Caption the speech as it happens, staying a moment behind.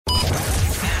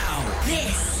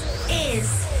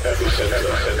Mic check,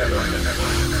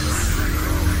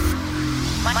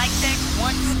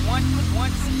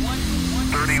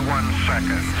 31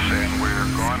 seconds, and we're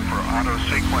going for auto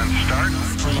sequence start.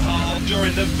 From Hull, you're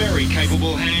in the very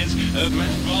capable hands of Matt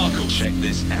Barkle. Check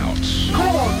this out.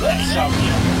 Come on, let's have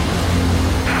you.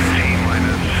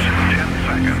 T-minus 10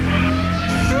 seconds.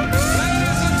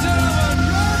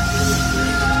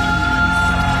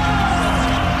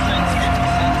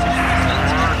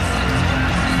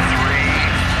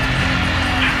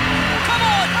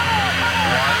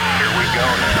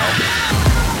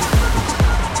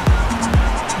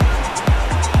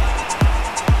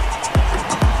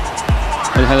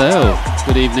 Hello,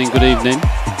 good evening.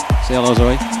 Say hello,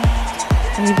 Zoe.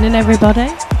 Good evening, everybody.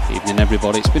 Evening,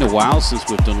 everybody. It's been a while since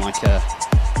we've done like a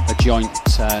joint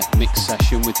mix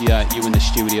session with you in the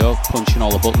studio, punching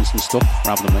all the buttons and stuff,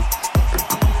 rather than me.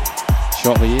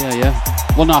 Short of a year, yeah.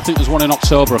 Well, no, I think there's one in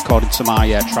October, according to my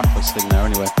track list thing there,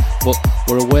 anyway. But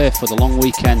we're away for the long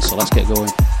weekend, so let's get going.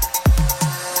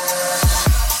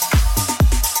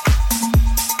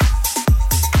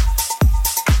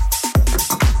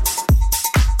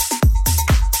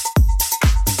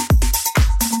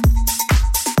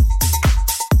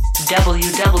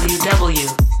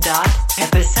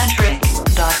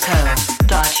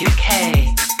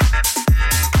 www.epicentric.co.uk.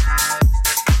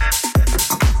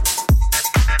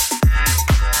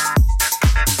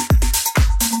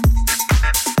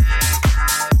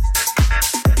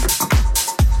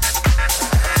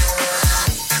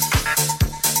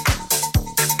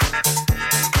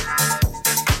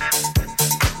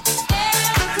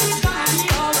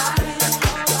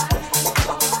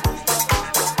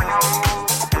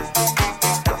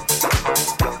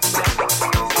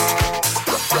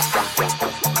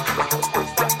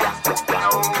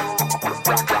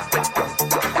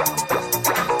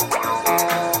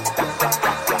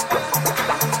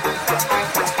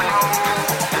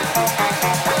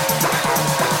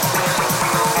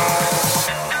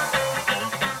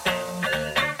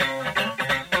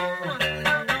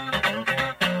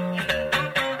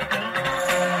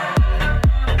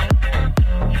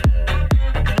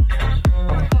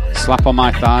 Slap on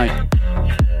my thigh.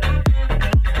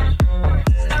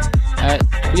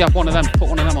 Yeah, one of them. Put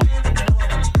one of them on.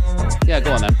 Yeah,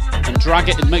 go on then. And drag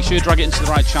it, and make sure you drag it into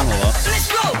the right channel though.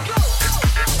 Let's go!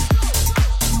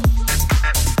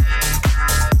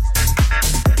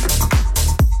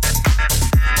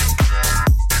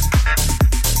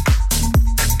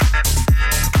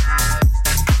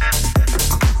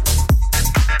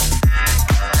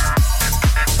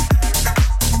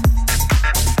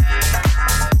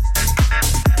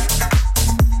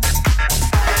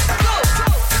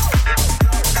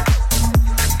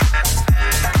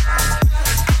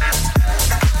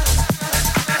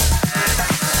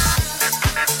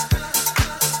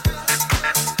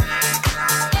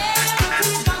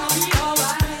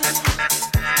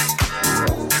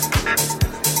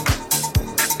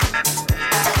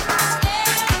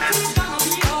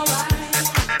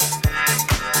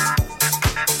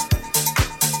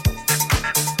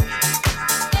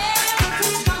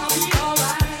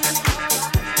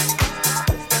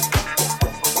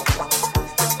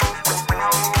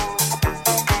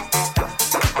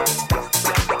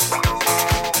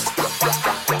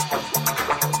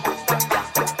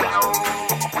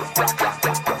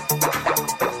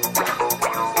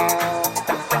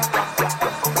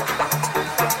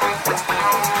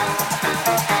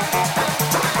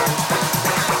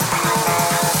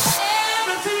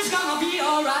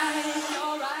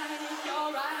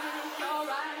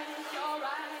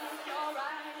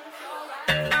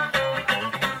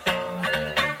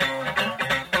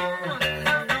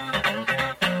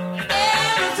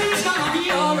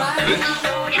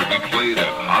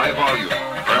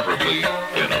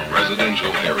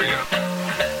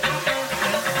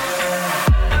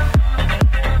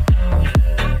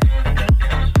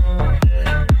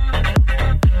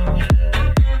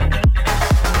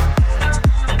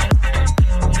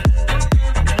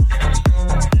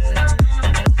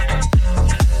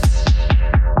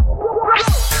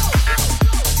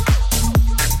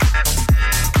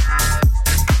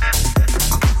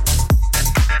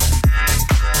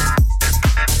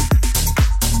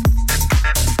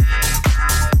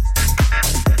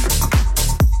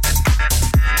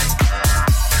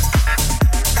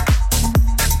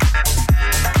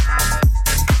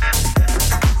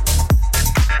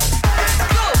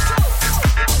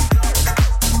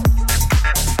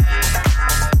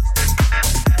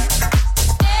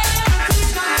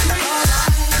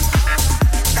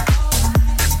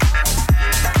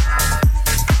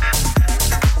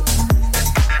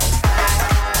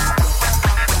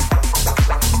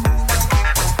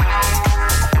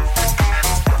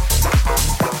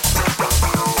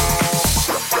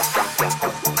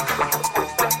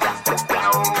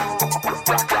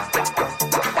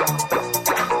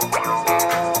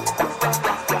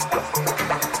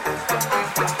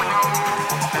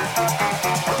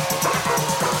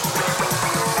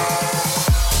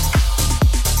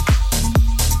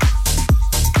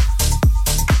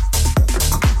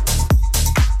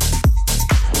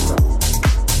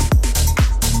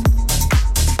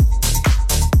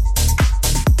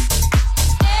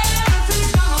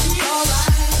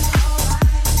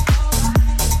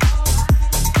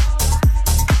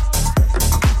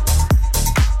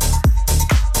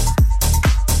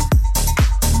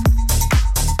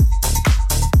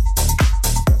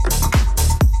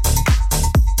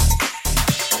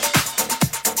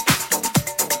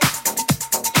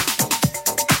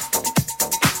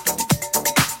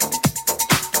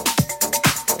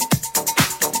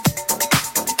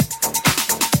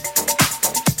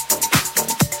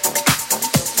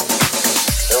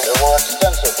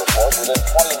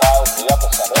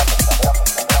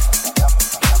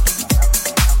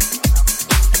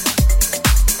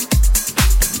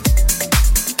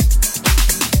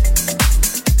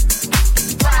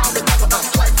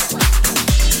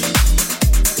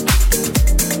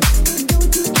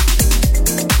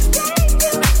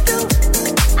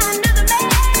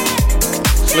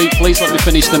 Please let me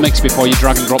finish the mix before you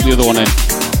drag and drop the other one in.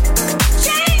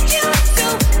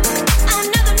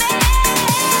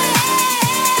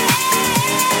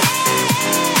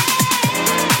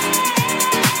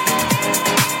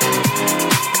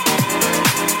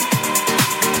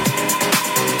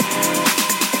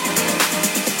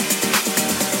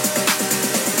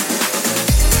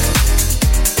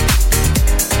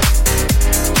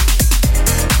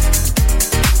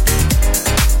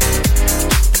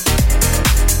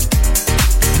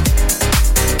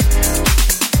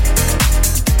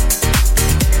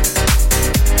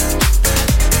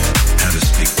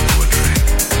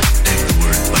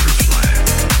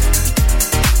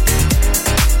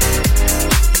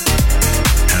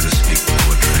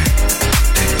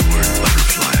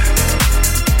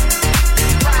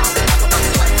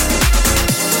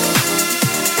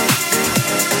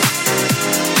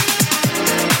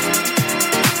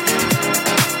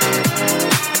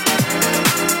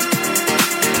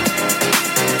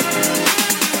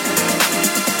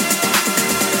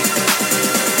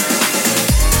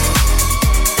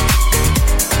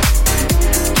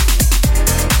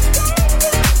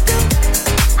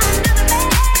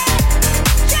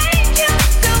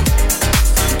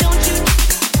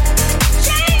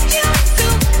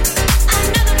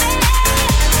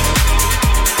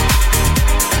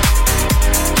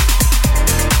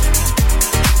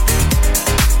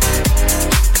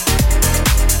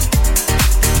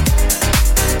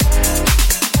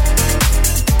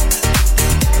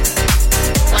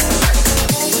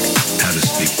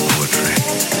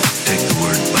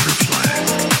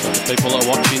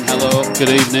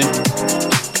 Good evening.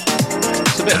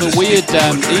 It's a bit of a weird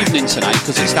evening tonight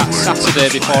because it's that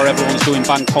Saturday before everyone's doing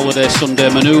bank holiday Sunday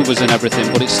manoeuvres and everything,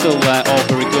 but it's still all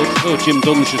very good. Oh, Jim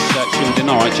Dunn's just tuned in.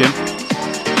 All right, Jim.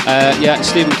 Yeah,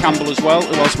 Stephen Campbell as well.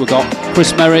 Who else we got?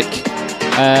 Chris Merrick,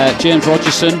 James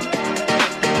Rogerson.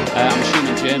 I'm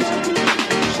assuming James is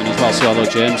Rogerson as well, so hello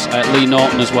James. Lee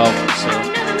Norton as well. So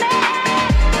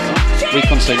we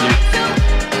continue.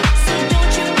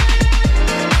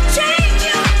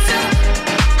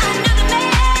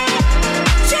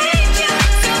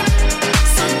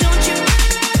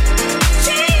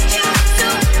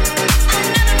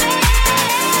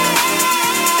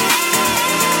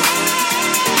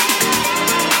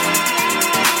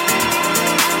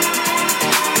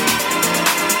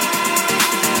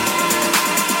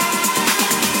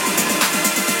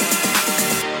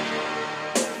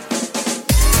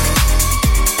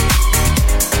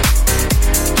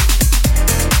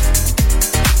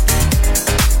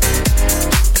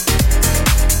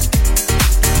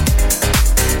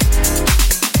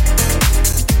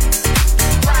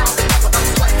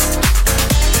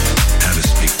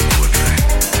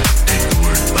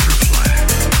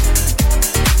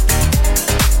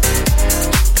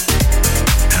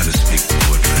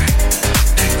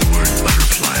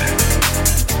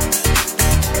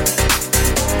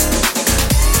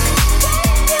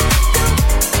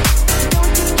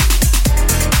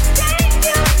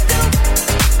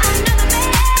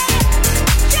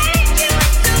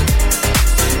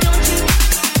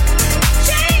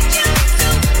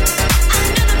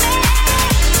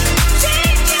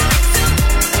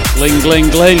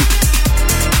 Gling, gling.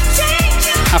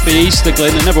 Happy Easter,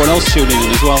 Glyn, and everyone else tuning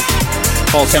in as well.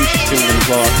 Paul Kemp's tuning in as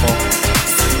well, Paul.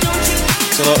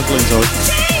 It's a lot of Glyn, Zoe.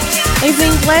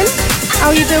 Evening, Glyn. How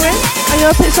are you doing? I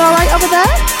hope it's alright over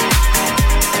there.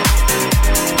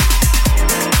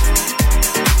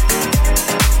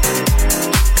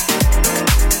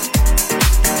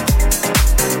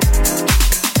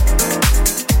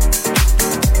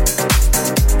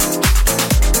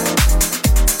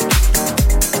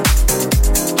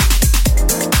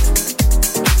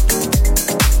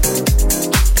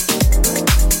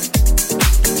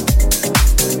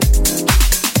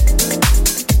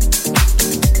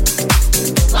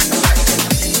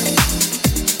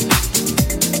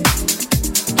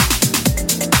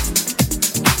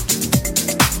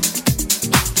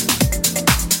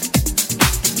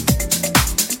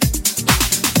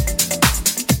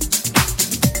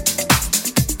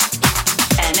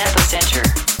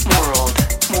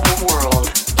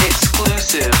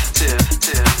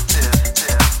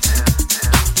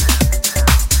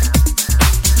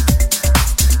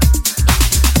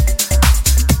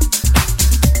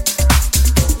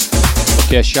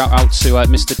 UK. Shout out to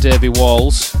Mr. Davey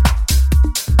Walls.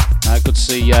 Good to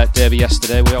see Davey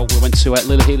yesterday. We went to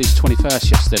Lily Healy's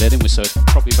 21st yesterday, didn't we? So it's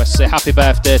probably best to say happy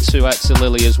birthday to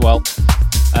Lily as well.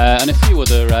 And a few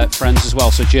other friends as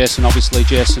well. So Jason, obviously,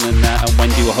 Jason and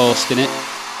Wendy were hosting it.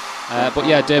 But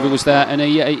yeah, David was there, and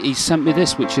he sent me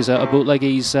this, which is a bootleg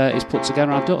he's put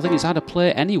together. I don't think it's had a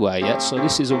play anywhere yet, so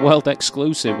this is a world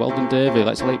exclusive. Well done, David.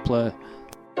 Let's let it play.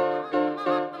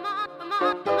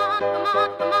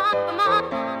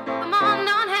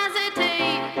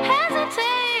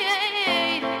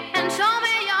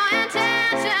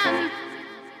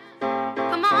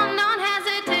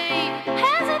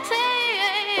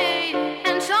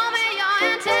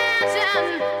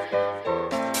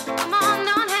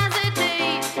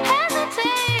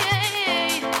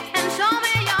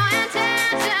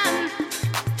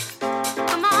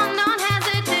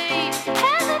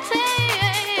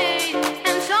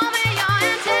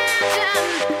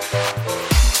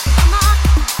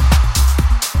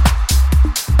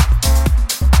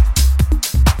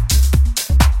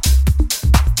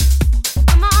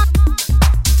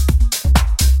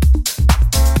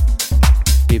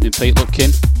 Pete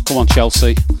Lutkin, come on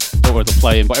Chelsea, don't worry they're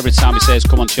playing, but every time he says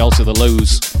come on Chelsea they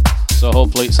lose, so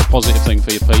hopefully it's a positive thing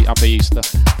for you, Pete. Happy Easter.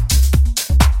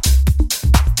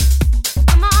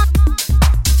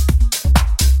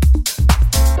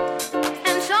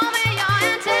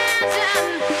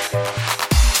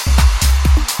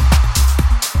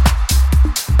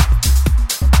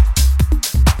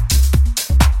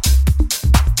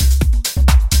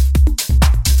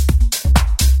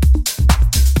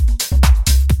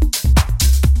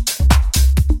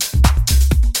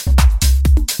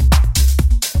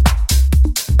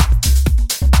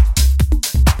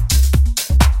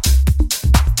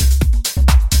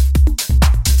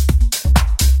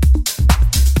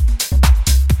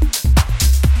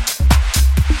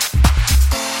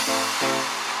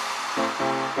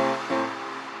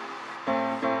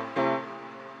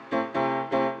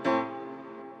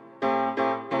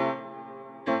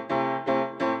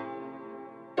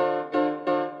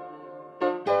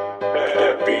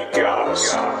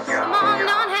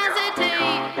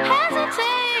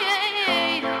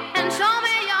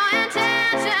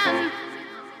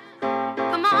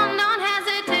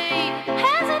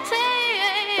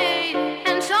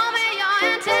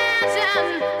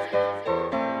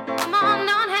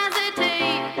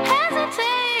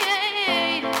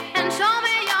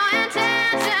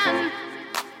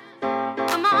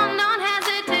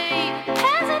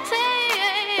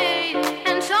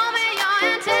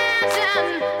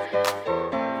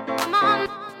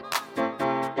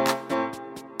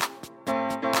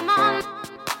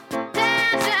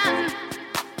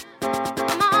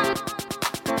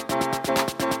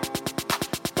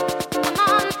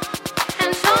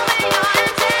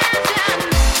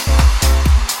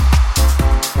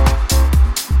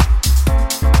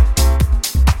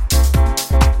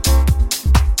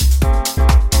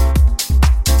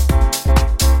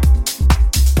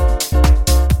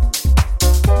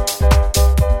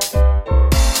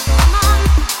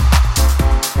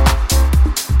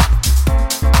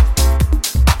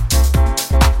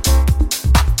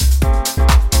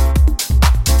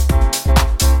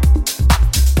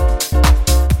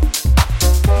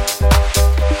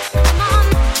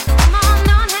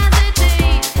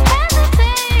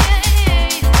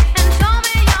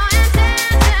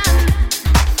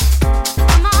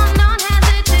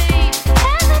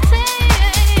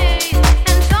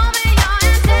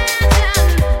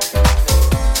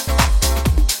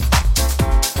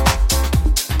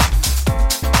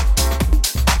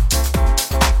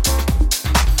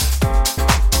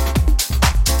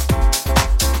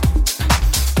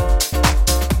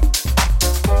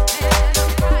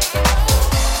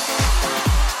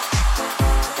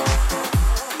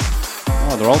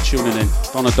 Tuning in.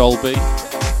 Donna Dolby,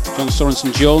 John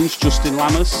Sorensen Jones, Justin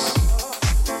Lammers.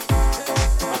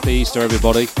 Happy Easter,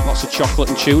 everybody. Lots of chocolate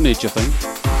and tunage, I think.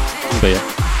 And beer.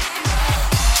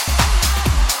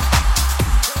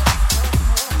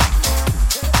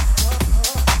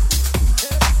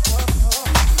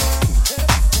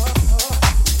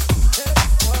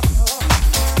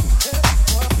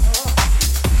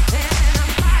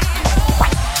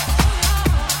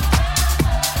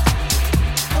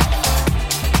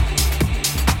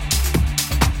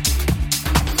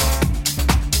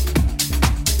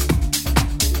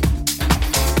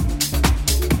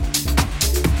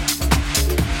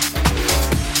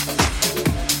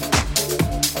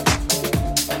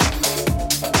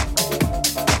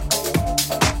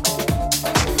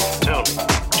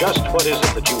 Just what is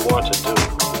it that you want to do?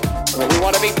 We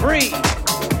want to be free.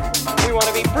 We We want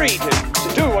to be free to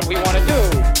do what we want to do.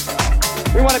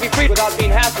 We want to be free without being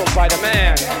hassled by the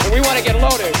man. And we want to get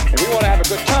loaded. And we want to have a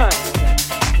good time.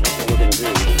 That's what we're going to do.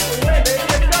 Hey, baby,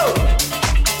 let's go.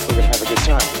 We're going to have a good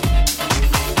time.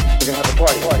 We're going to have a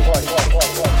party.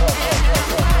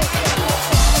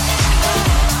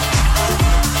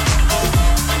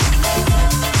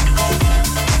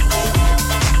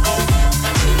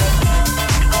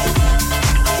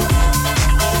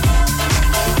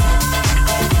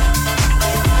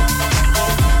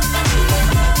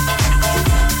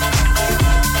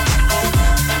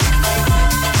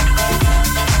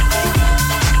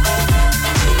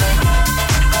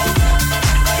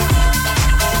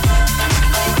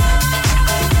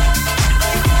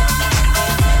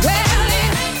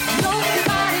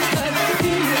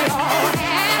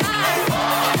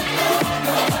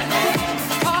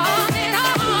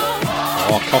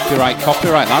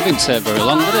 Copyright. That didn't take very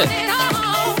long, did it?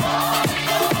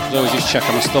 So we just check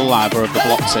I'm still live or have they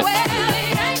blocked it.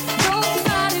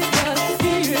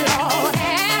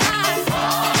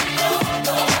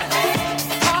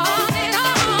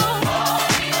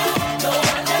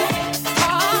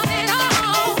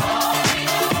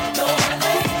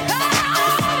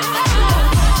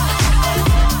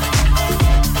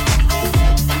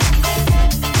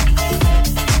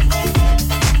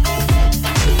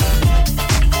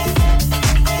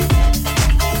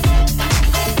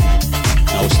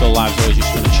 Live, so I was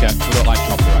just going to check. We don't like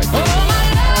copyright, do we?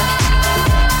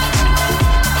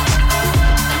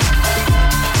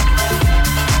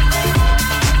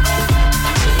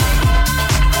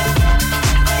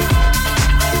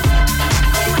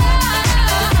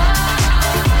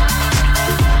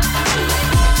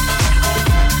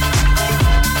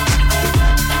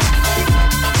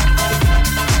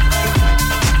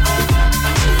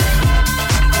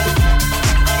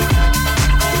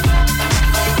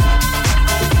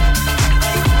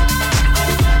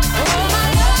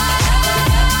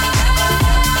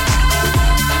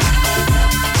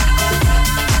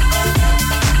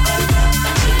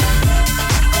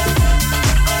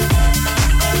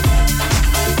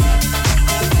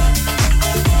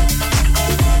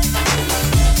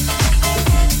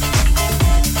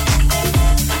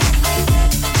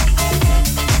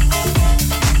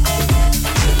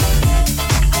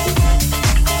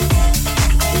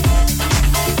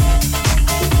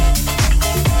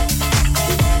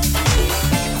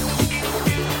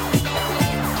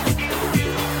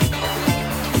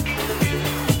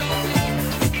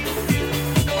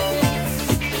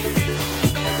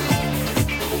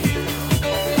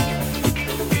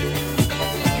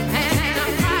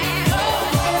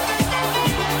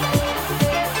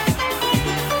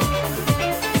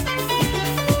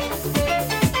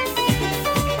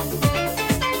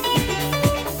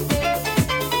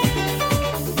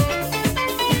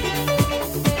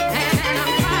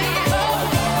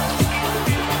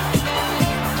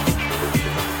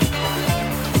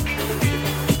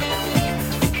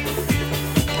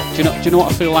 Do you know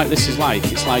what I feel like this is like?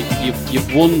 It's like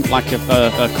you've won like a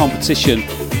competition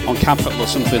on CamelPhat or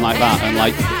something like that, and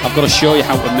like I've got to show you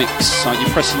how to mix. Like you're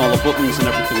pressing all the buttons and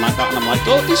everything like that, and I'm like,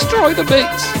 don't destroy the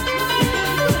mix.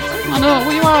 I know,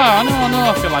 well you are. I know.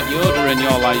 I feel like Yoda, and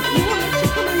you're like.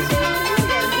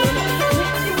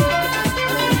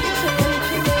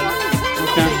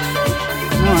 Okay.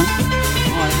 All right.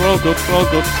 We're all good.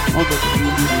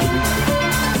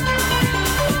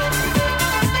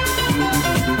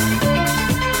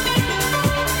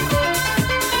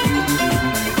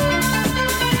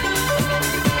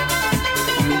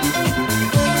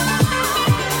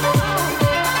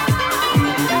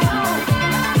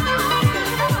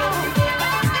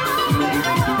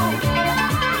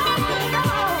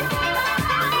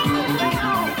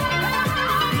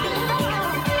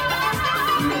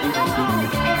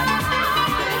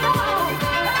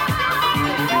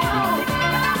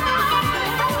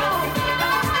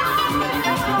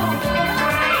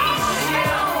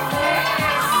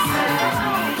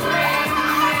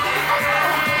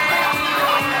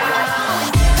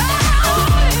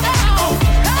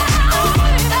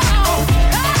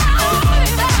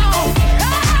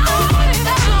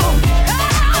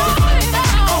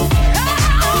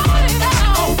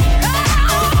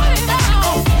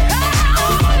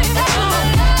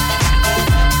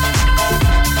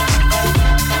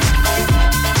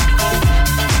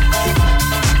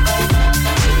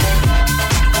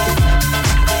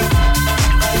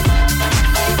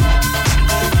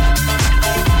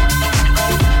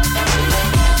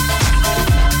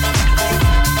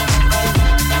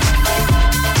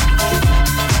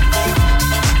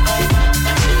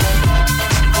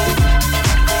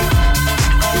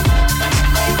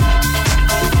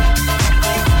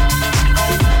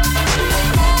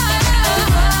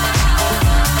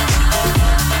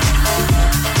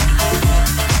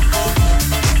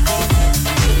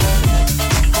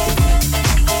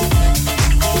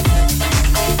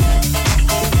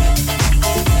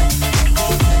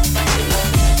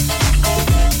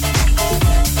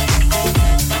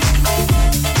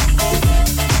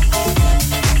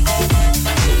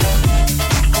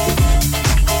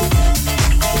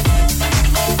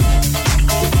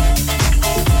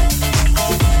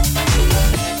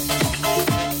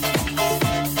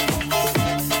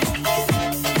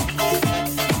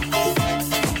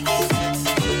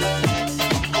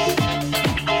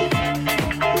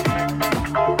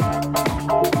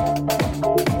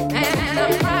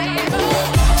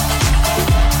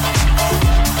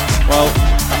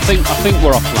 think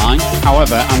we're offline.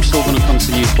 However, I'm still going to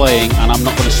continue playing, and I'm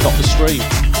not going to stop the stream.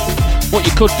 What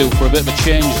you could do for a bit of a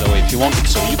change, though, if you wanted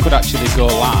to, you could actually go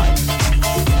live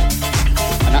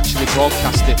and actually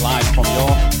broadcast it live from your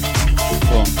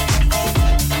phone.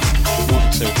 If you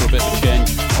wanted to, for a bit of a change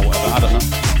or whatever. I don't know.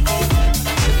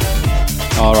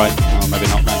 All right. Oh, maybe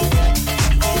not then.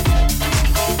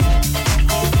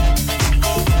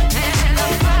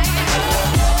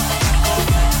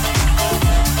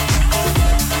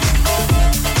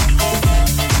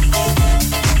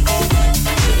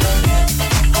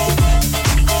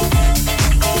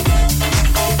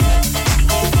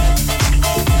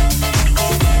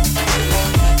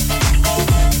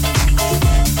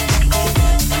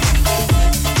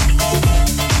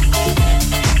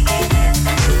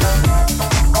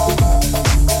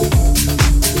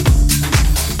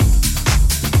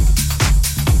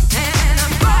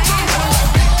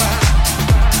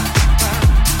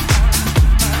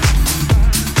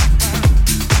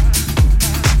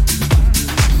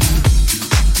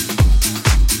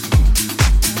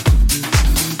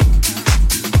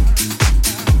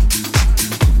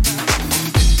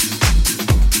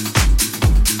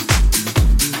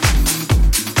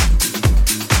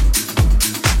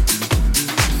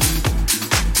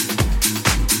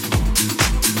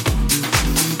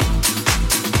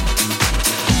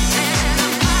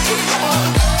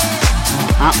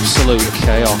 Absolute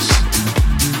chaos.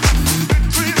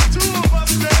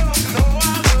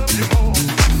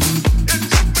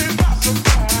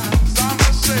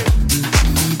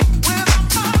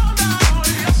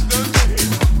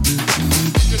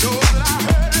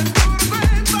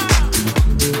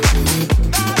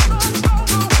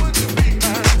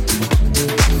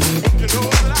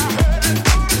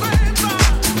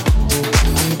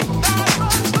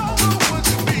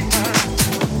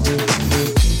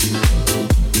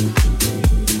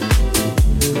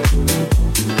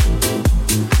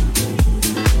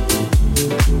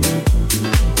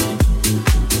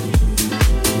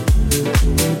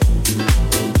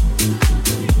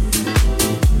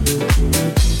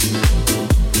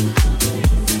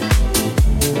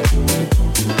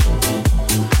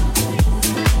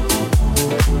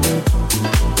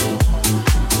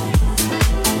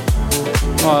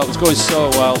 Going so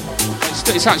well.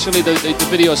 It's actually the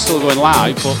video is still going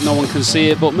live, but no one can see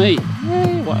it but me.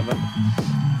 Yay, whatever.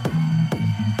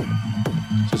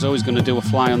 So it's always going to do a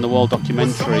fly on the wall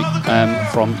documentary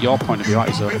from your point of view. That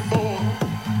is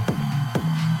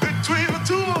There's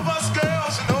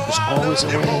always a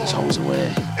way. There's always a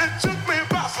way. It took me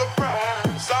by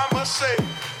surprise, I must say.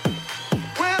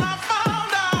 When I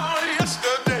found out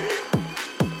yesterday,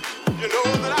 you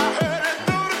know that I heard it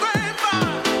through the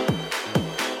grapevine.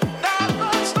 Not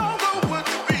much longer would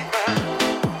you be mine.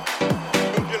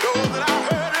 You know that I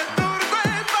heard it through the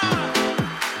grapevine.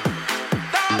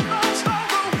 Not much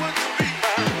longer would you be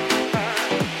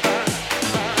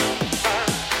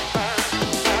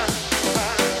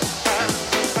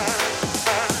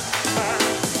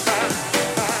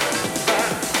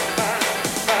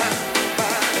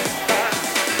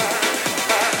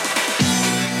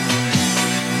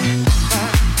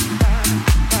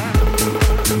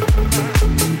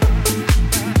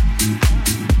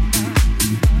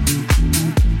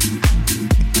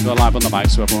Go live on the mic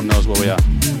so everyone knows where we are.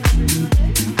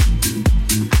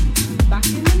 Back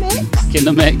in the mix. Back in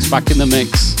the mix, back in the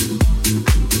mix.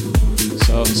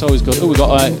 So it's always good. Oh, we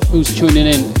got who's tuning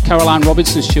in? Caroline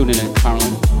Robinson's tuning in,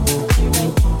 apparently.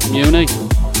 Uni.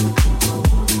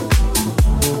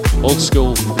 Old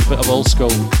school, a bit of old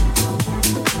school.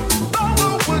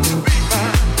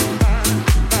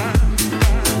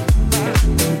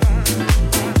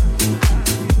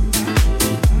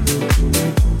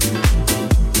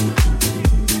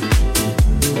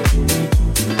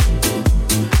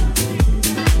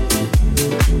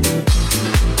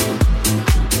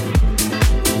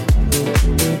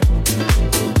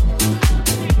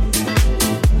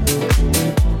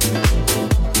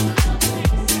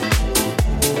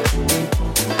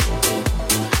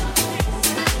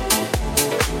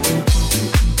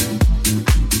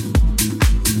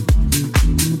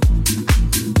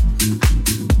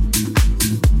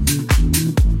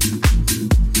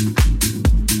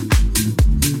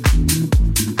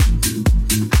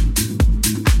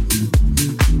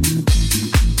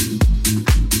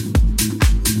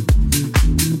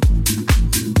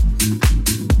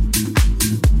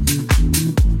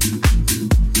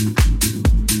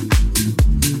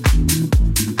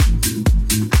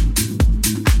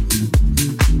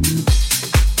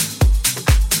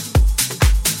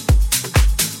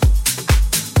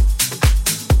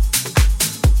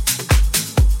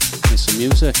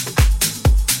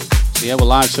 Yeah, we're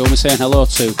live, so we're saying hello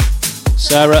to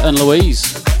Sarah and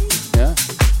Louise. Yeah.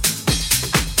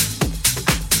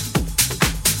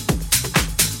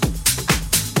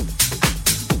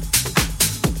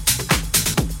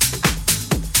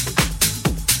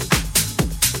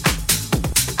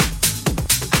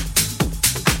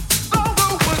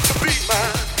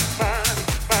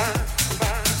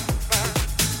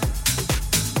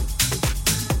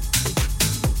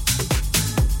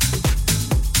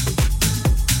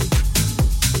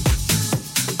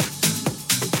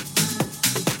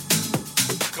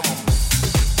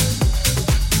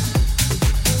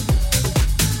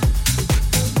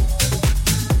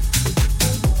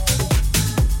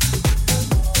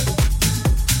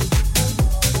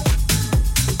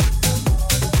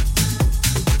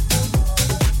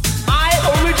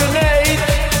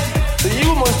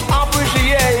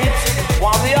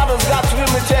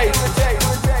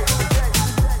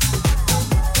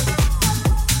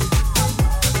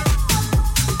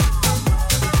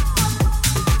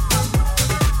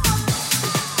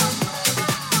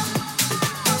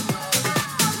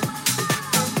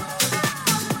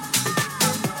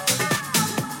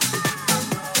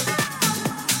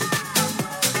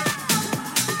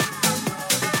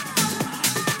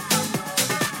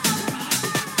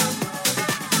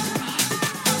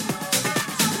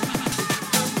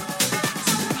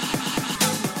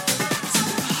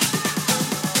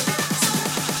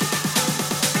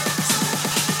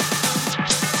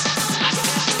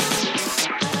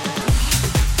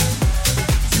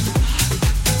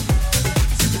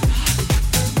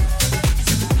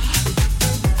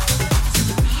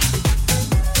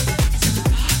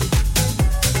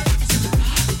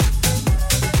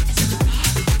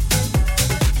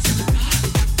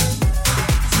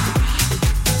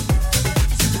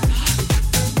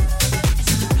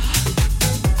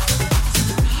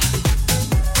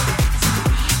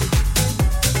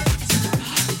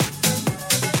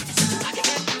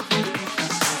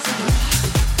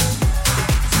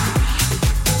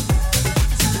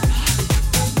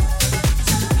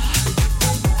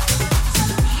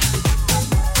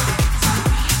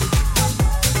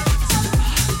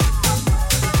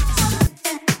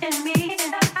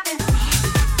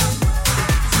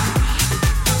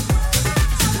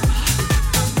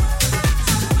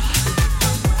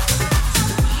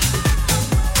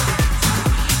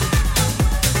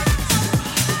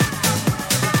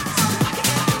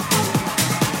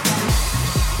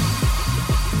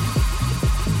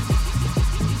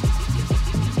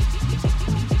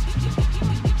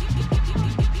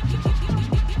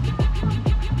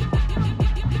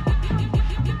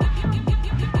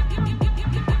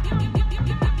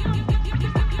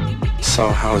 So,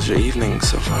 how's your evening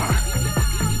so far?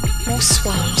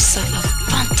 Bonsoir, ça va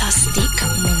fantastique,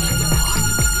 mon amour.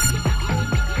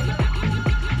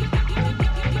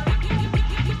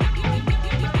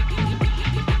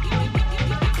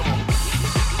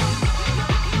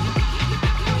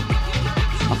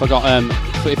 I forgot,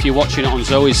 if you're watching it on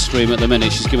Zoe's stream at the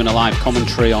minute, she's giving a live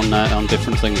commentary on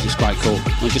different things. It's quite cool.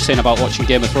 We're just saying about watching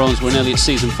Game of Thrones. We're nearly at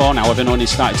season 4 now. I've only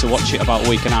started to watch it about a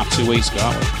week and a half, 2 weeks ago,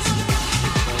 aren't we?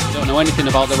 Don't know anything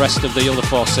about the rest of the other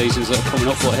 4 seasons that are coming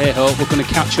up, but hey ho, we're going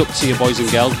to catch up to you, boys and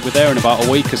girls. We're there in about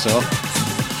a week or so.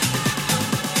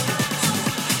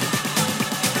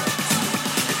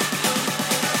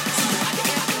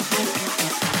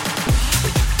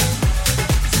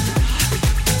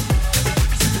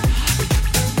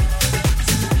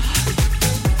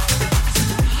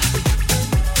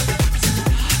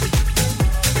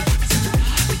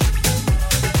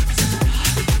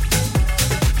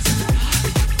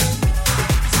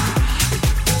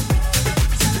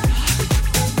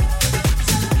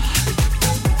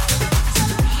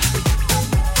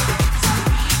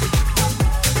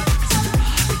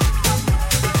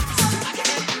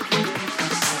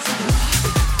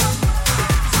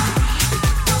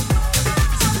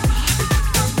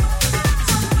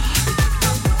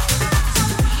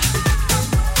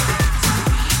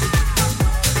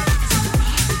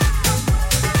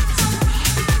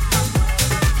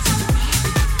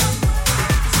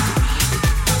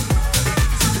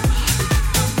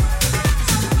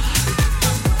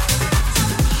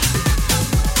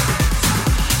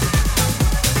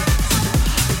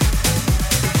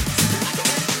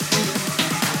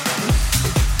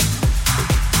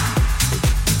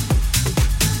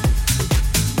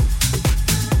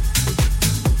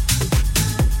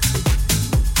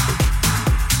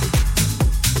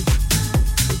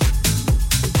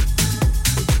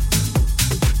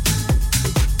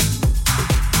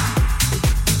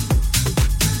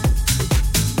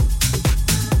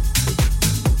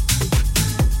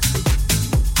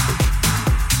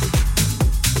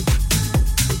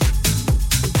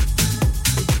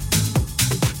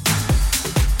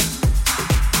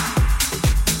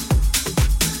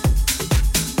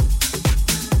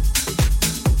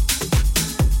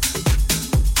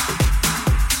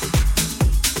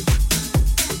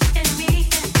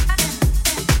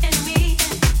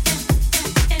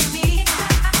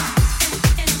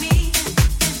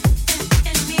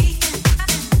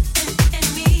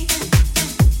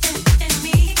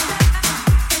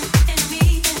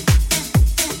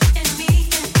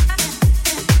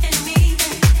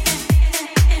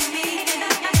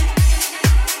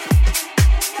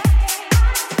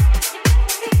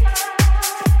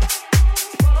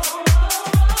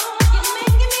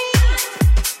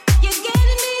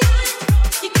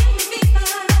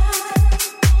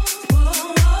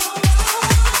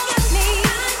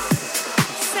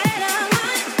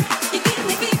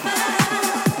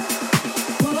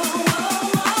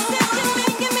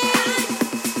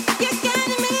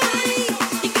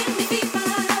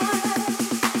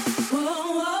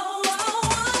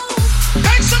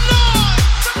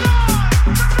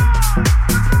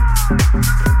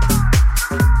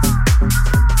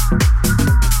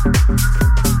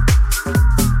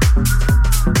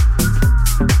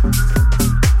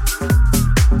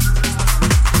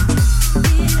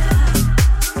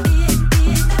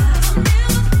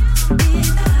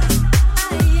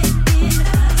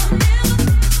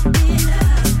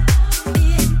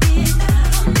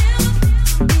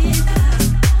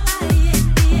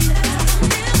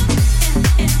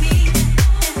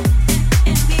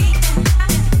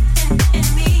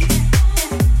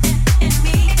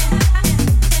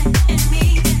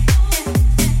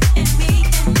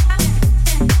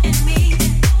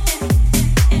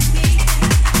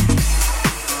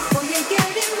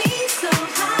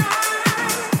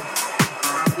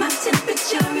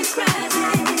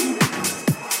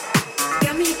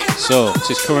 So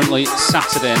it is currently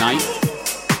Saturday night.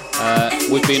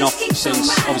 We've been off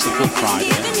since obviously Good Friday.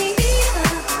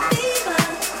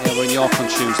 Yeah, we're in York on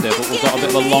Tuesday, but we've got a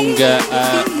bit of a longer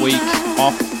week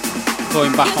off.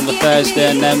 Going back on the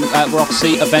Thursday, and then we're off to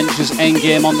see Avengers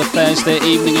Endgame on the Thursday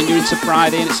evening, and you're into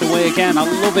Friday and it's away again. I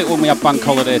love it when we have bank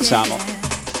holiday time off.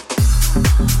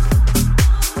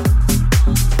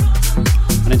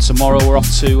 And then tomorrow we're off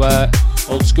to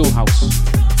Old Schoolhouse.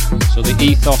 So the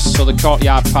Ethos, so the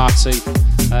Courtyard Party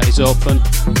is open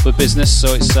for business,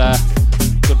 so it's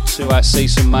good to see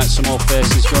some more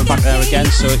faces going back there again.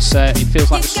 So it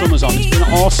feels like the summer's on. It's been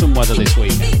awesome weather this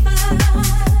weekend.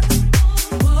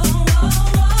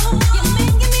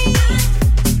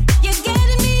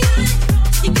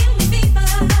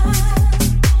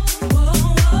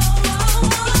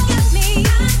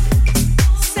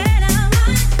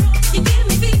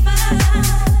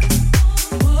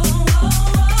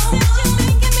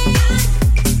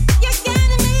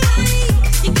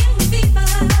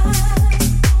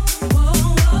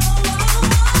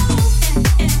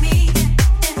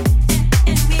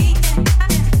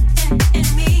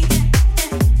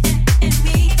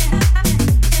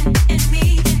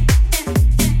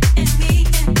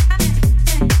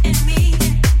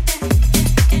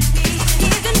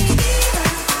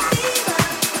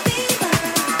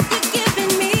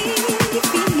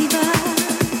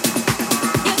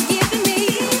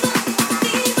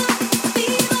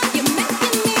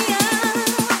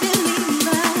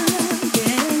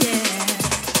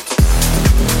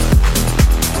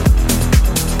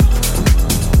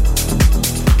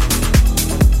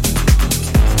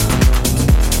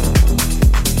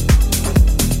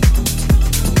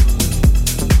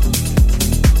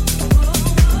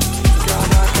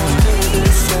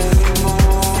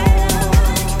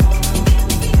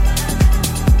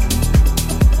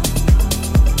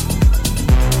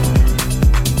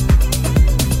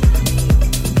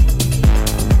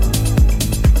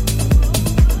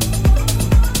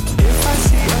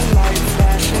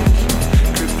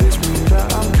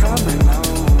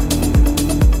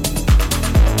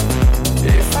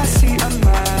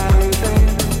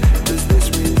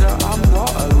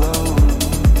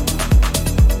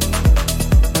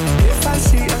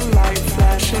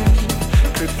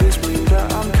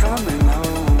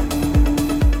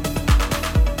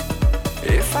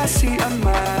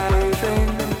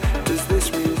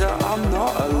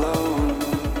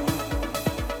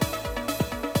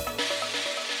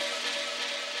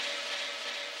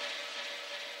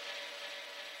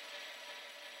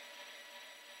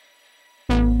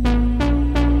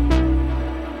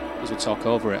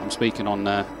 Speaking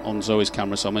on Zoe's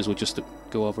camera, so I may as well just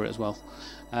go over it as well.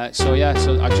 So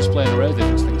I just play an array of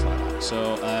different things like that.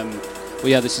 So,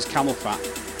 this is CamelPhat.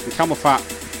 And CamelPhat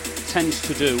tends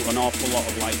to do an awful lot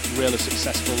of like really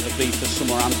successful Ibiza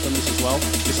summer anthems as well,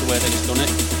 just the way that he's done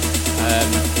it.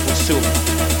 With Souvernance.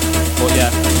 But yeah,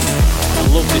 I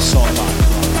love this sort of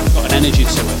vibe. It's got an energy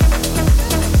to it.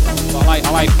 But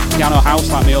I like piano house,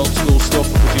 like my old school stuff.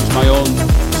 I produce my own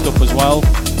stuff as well.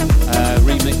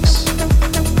 Remix.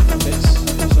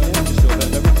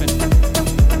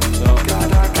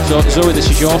 So Zoe, this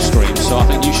is your stream, so I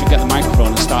think you should get the microphone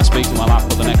and start speaking while I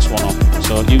put the next one on.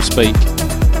 So you speak.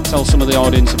 Tell some of the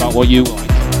audience about what you like.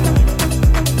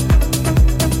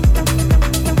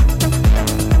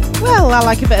 Well, I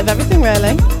like a bit of everything,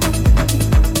 really.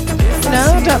 You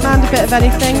know, I don't mind a bit of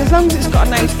anything, as long as it's got a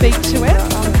nice beat to it.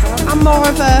 I'm more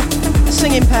of a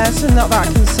singing person, not that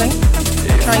I can sing.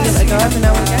 I try and give it a go every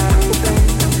now and again.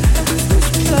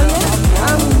 So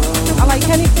yeah, I like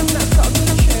anything that's got a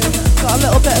good tune, that's got a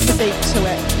little bit of a beat to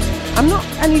it. I'm not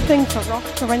anything for rock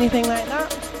or anything like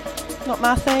that. Not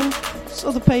my thing. It's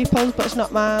other people's, but it's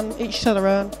not mine. Each to their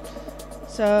own.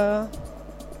 So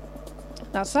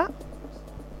that's that.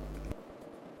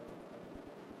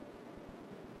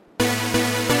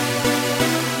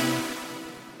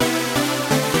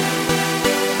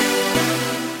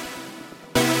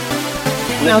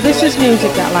 Now this is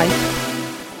music that I like.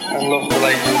 I love the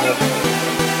light stuff.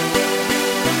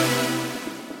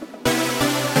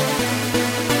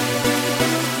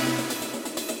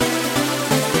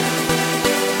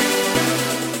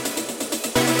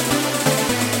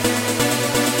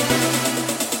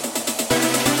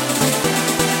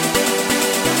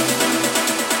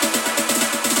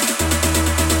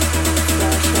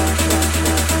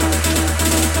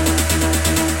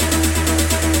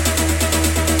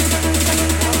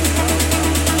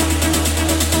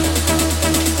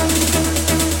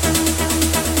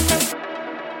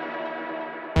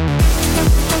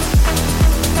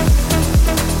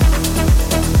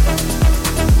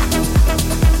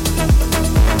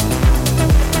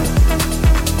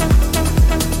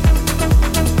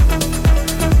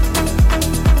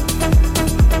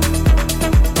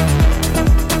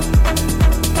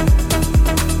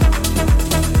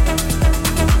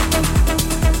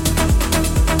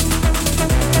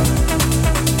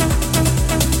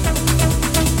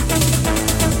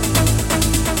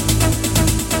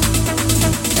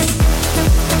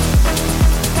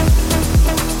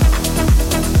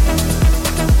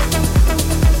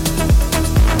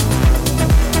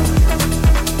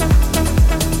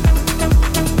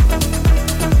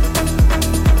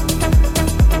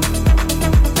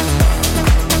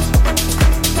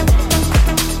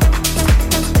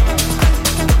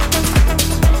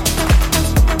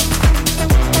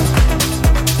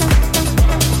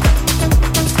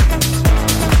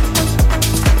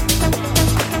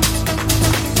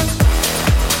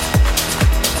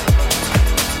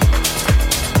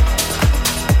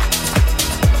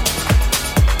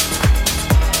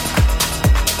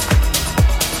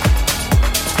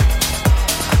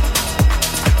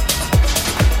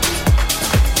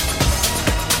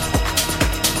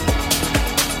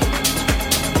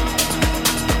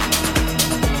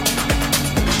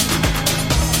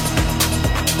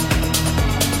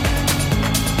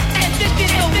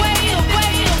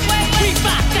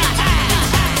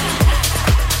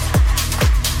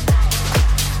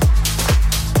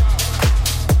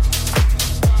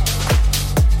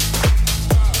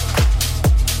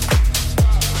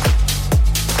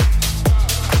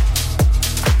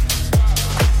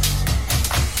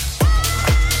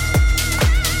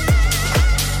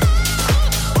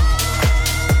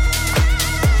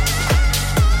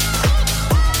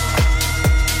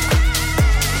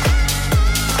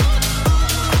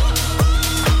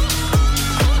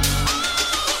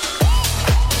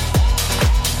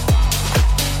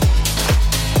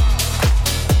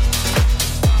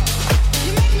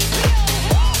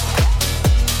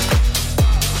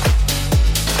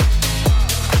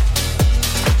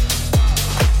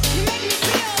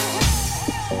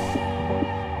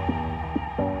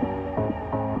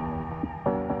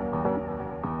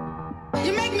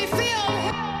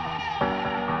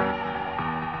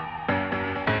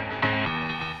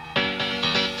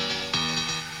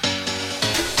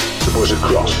 was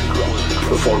across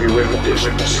the foggy river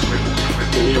distance.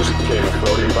 The music came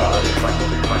floating by.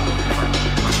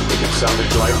 It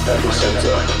sounded like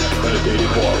epicenter, but indeed it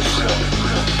was.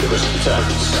 It was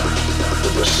intense.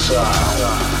 It was sound.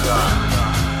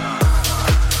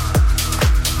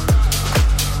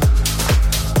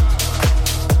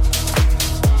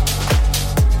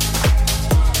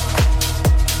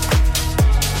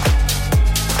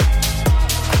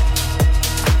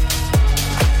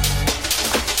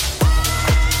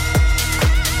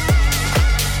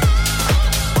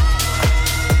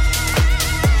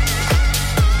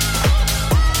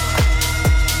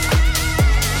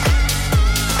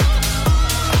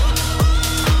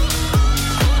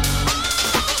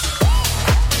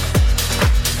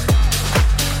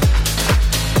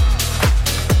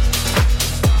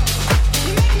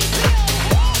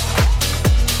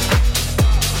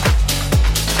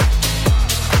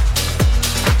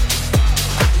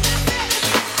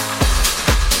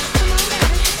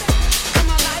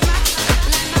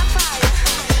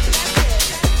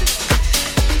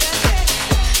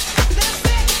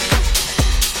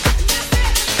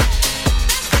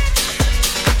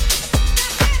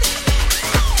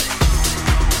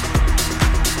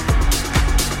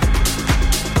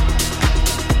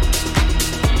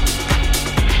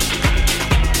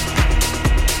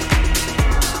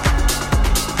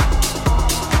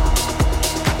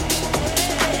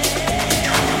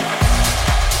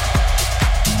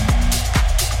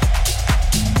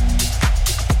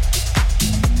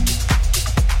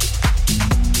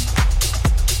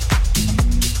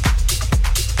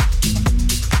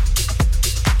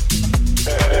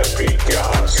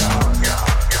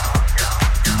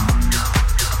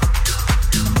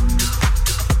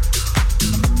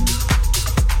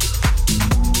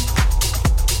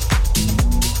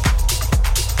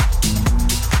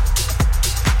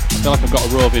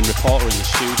 Roving reporter in the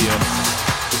studio,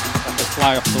 like a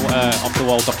fly off the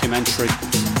wall documentary.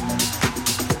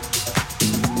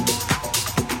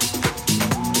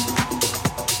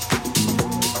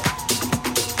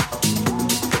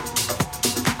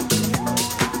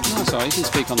 Oh, sorry, you can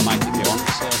speak on the mic if you want.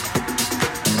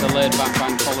 It's a laid back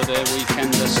bank holiday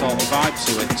weekend sort of vibe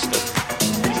to it still.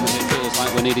 It feels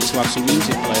like we needed to have some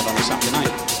music played on a Saturday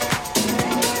night.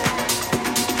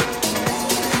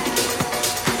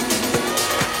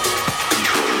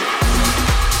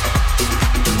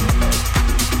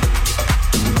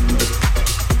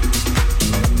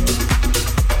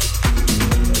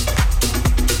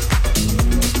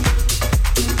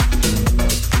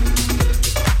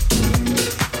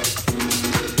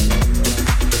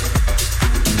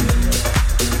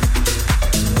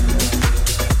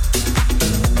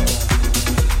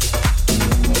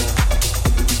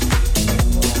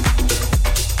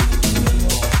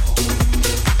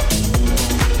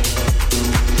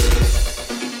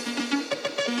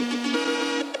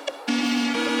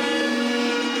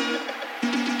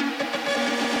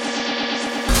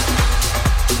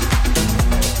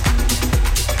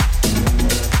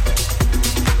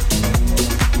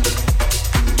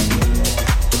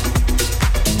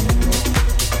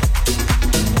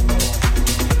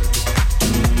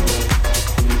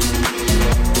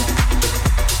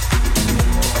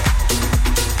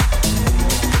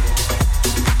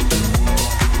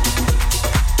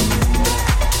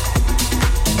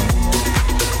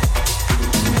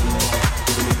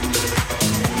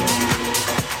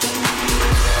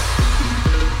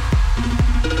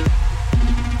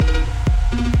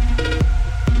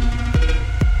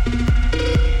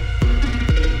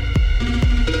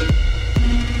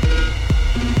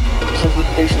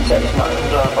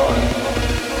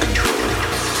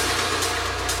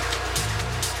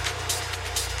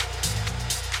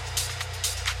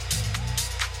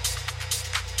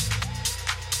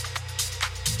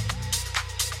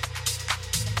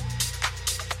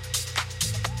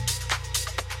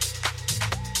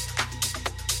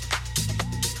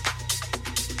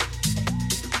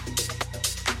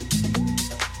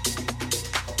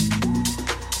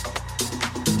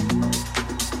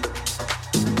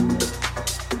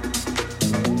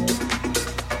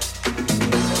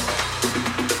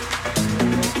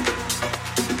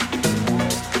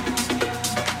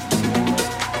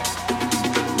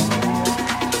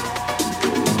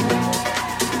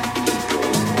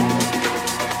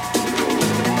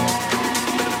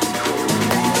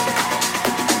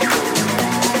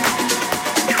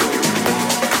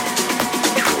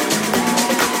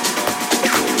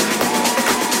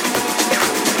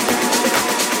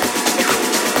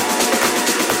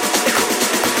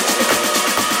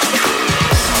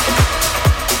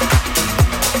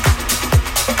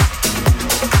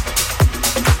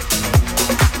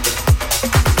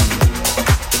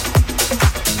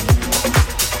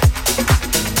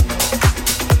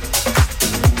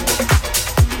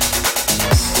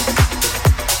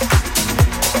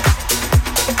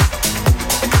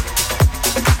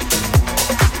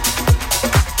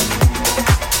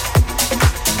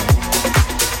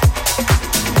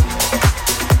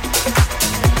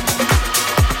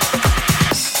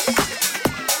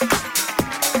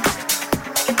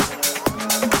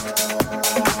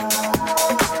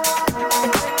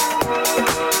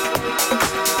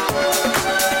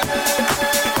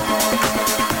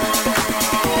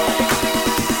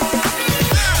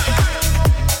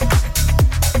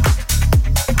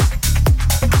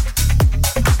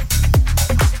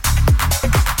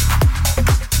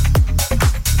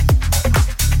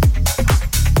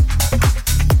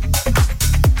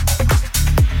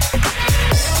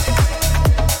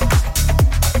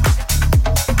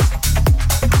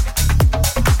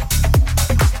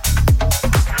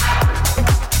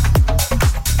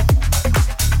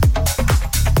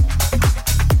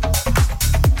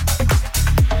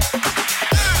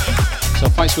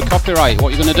 for copyright.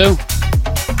 What are you going to do?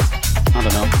 I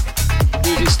don't know.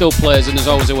 Music still plays and there's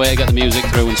always a way to get the music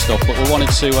through and stuff, but we wanted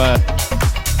to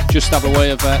just have a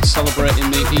way of celebrating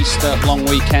the Easter long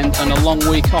weekend and a long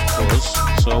week off for us.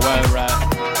 So we're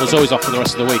always off for the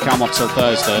rest of the week. I'm off till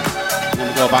Thursday. And then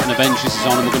we go back and Avengers is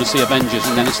on and we're going to see Avengers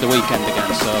and then it's the weekend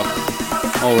again. So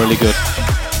all really good.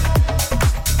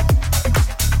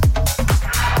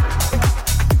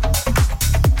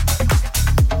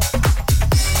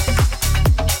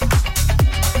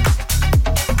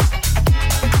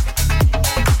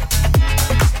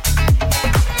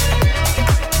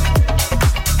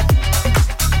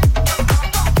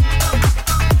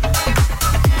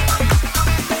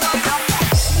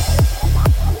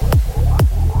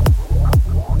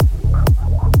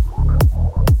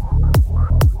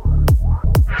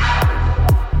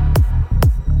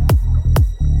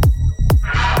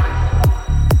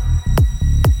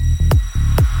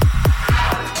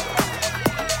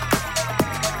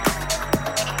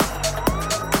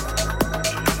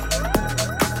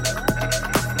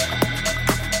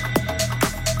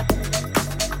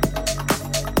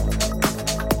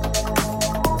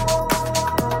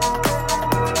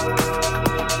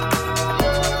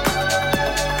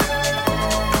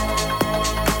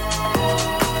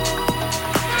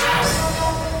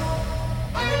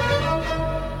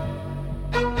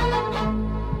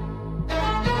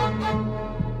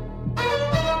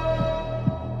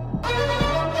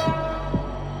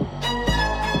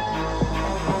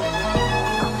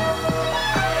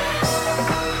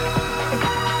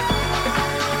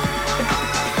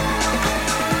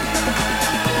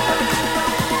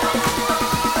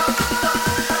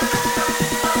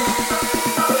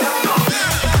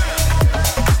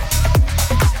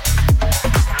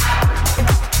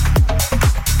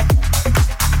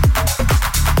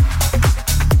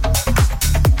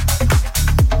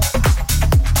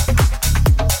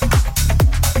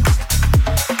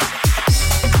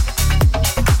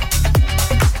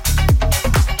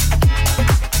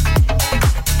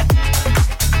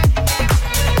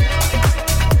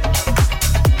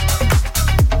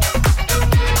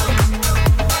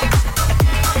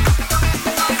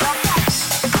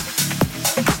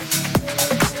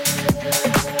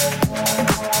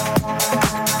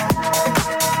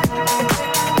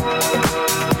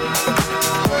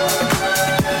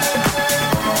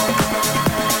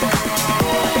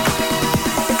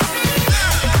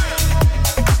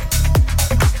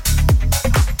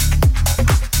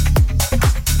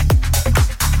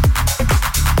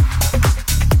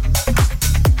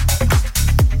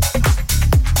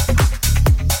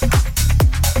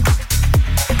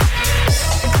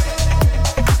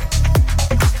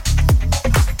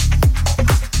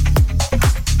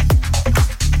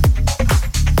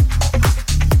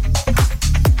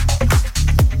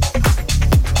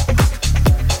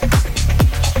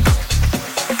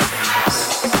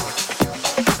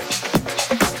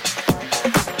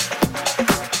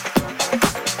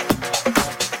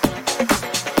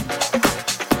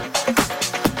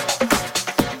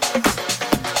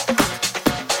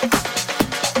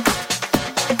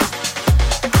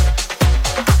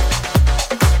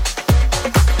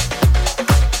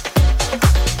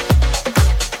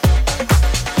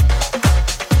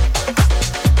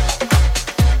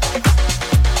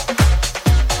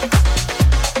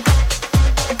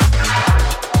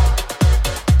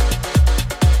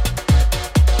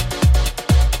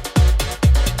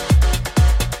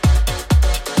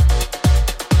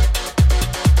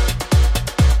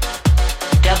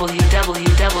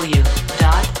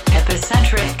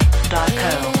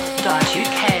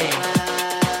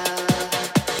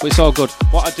 www.epicentric.co.uk. It's all good.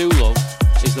 What I do love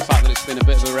is the fact that it's been a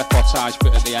bit of a reportage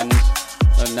bit at the end,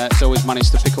 and it's always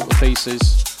managed to pick up the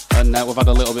pieces, and we've had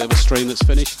a little bit of a stream that's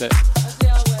finished it.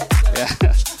 Yeah.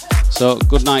 So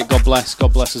good night, God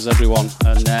bless us everyone,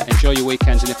 and enjoy your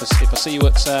weekends. And if I see you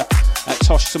at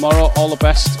Tosh tomorrow, all the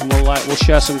best, and we'll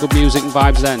share some good music and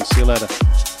vibes then. See you later.